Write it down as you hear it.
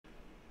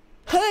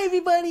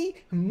everybody,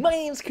 my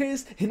name's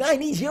Chris, and I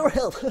need your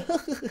help.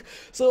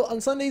 So on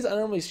Sundays, I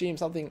normally stream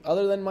something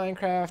other than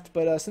Minecraft,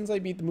 but since I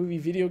beat the movie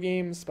video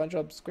games,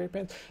 Spongebob,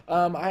 Squarepants,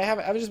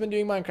 I've just been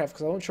doing Minecraft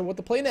because I wasn't sure what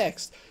to play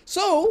next.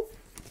 So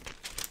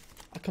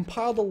I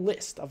compiled a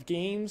list of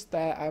games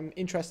that I'm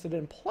interested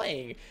in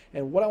playing,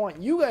 and what I want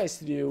you guys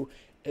to do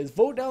is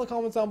vote down in the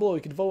comments down below.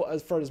 You can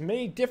vote for as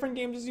many different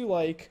games as you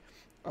like.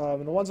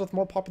 And the ones with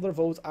more popular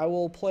votes I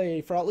will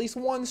play for at least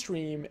one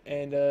stream,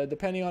 and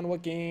depending on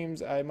what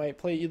games, I might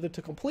play either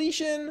to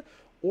completion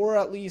or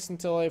at least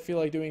until I feel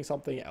like doing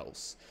something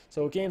else.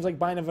 So games like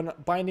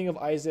Binding of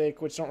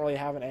Isaac, which don't really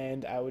have an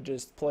end, I would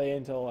just play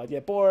until I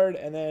get bored,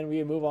 and then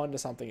we move on to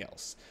something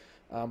else.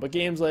 But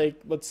games like,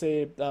 let's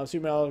say,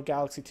 Super Mario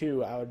Galaxy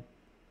 2, I would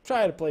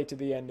try to play to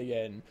the end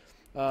again.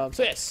 So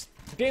yes,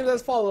 games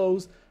as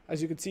follows,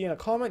 as you can see in a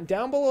comment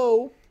down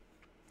below,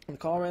 in the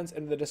comments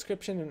and the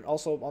description, and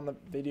also on the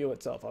video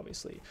itself,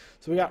 obviously.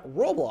 So we got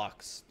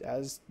Roblox,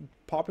 as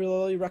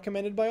popularly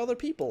recommended by other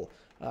people.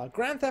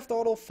 Grand Theft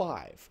Auto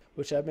 5,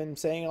 which I've been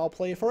saying I'll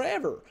play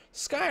forever.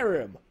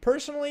 Skyrim.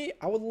 Personally,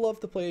 I would love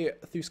to play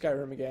through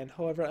Skyrim again.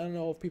 However, I don't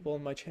know if people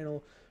on my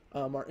channel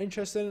are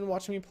interested in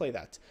watching me play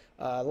that.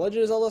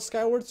 Legend of Zelda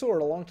Skyward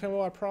Sword. A long time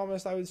ago I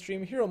promised I would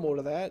stream hero mode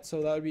of that,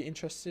 so that would be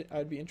interesting.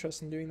 I'd be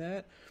interested in doing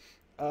that.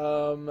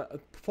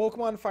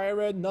 Pokemon Fire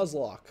Red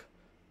Nuzlocke.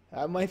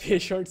 That might be a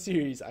short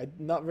series. I'm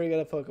not very good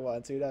at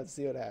Pokemon, so you'd have to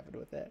see what happened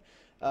with that.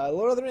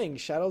 Lord of the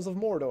Rings, Shadows of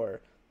Mordor.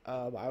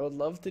 I would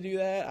love to do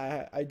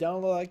that. I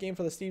downloaded that game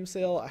for the Steam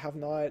sale. I have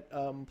not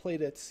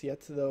played it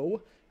yet,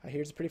 though. I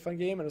hear it's a pretty fun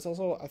game, and it's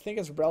also, I think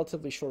it's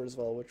relatively short as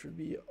well, which would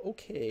be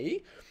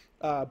okay.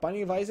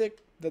 Binding of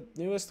Isaac, the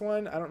newest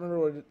one. I don't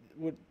remember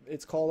what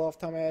it's called off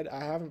the top of my head.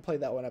 I haven't played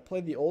that one. I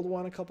played the old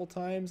one a couple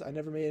times. I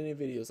never made any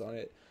videos on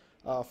it.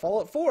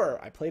 Fallout 4,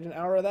 I played an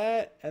hour of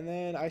that, and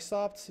then I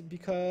stopped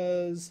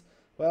because,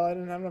 well, I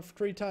didn't have enough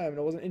free time, and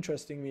it wasn't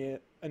interesting me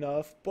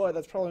enough, but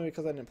that's probably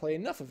because I didn't play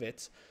enough of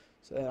it.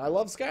 So, and I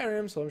love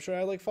Skyrim, so I'm sure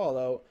I like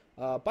Fallout.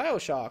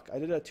 Bioshock, I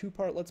did a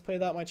 2-part Let's Play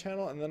that on my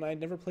channel, and then I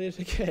never played it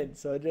again,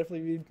 so I'd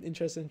definitely be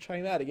interested in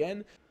trying that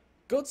again.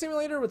 Goat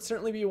Simulator would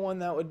certainly be one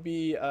that would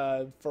be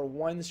for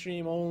one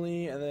stream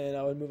only, and then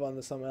I would move on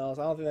to something else.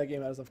 I don't think that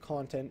game has enough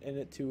content in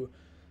it to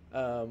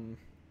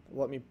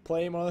let me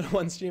play more than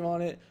one stream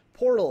on it.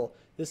 Portal.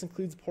 This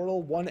includes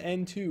Portal 1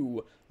 and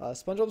 2.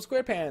 Spongebob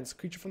Squarepants,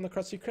 Creature from the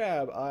Krusty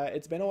Krab.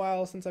 It's been a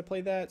while since I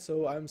played that,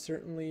 so I'm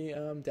certainly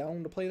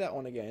down to play that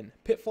one again.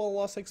 Pitfall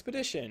Lost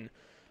Expedition.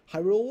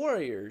 Hyrule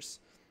Warriors.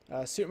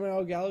 Super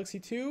Mario Galaxy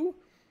 2.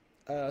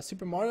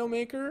 Super Mario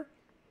Maker.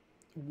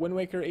 Wind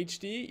Waker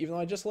HD. Even though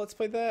I just Let's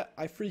Played that,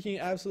 I freaking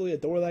absolutely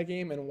adore that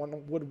game and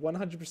would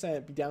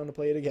 100% be down to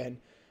play it again.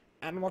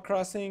 Animal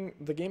Crossing,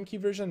 the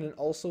Gamecube version, and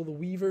also the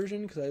Wii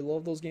version, because I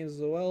love those games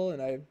as well,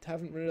 and I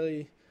haven't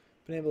really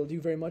been able to do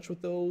very much with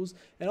those.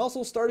 And also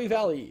Stardew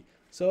Valley.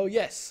 So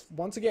yes,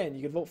 once again,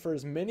 you can vote for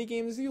as many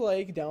games as you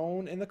like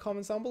down in the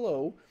comments down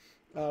below.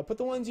 Put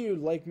the ones you'd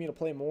like me to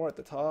play more at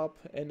the top,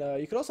 and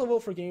you could also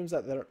vote for games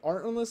that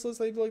aren't on this list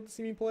that you'd like to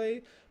see me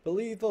play, but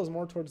leave those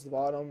more towards the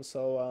bottom,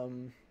 so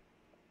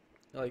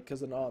like, because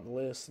they're not on the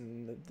list,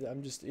 and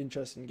I'm just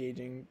interested in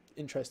gauging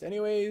interest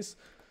anyways.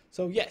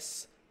 So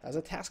yes, as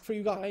a task for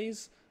you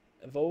guys,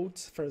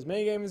 vote for as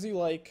many games as you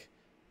like,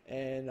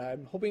 and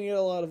I'm hoping to get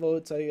a lot of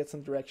votes so I get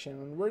some direction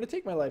on where to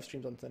take my live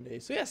streams on Sunday.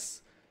 So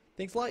yes,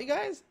 thanks a lot, you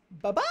guys.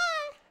 Bye-bye!